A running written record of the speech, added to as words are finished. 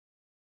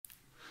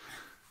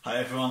Hi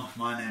everyone,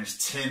 my name is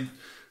Tim.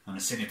 I'm a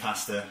senior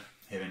pastor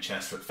here in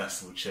Chester at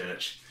Festival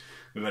Church.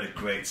 We've had a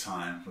great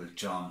time with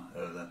John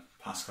over the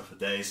past couple of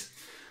days.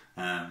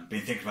 Been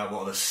thinking about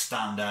what are the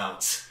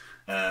standout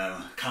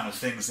kind of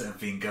things that have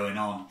been going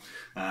on.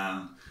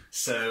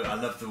 So I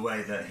love the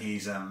way that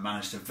he's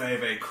managed to very,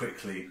 very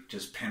quickly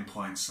just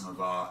pinpoint some of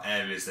our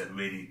areas that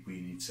really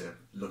we need to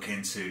look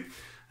into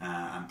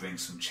and bring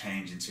some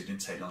change into. It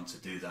didn't take long to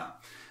do that.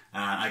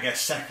 I guess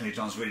secondly,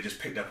 John's really just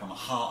picked up on the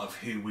heart of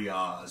who we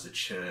are as a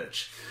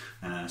church.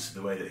 So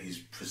the way that he's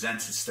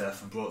presented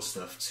stuff and brought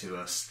stuff to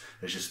us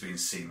has just been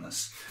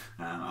seamless.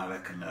 I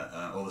reckon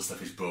that all the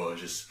stuff he's brought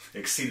has just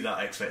exceeded our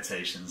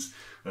expectations.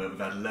 We've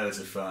had loads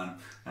of fun.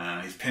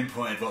 He's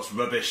pinpointed what's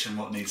rubbish and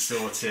what needs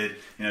sorted.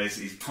 You know,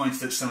 he's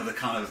pointed at some of the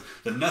kind of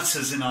the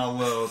nutters in our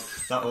world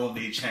that all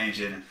need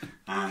changing.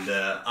 And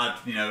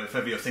if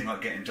ever you're thinking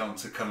about getting John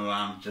to come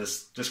around,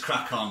 just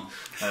crack on.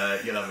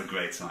 You'll have a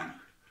great time.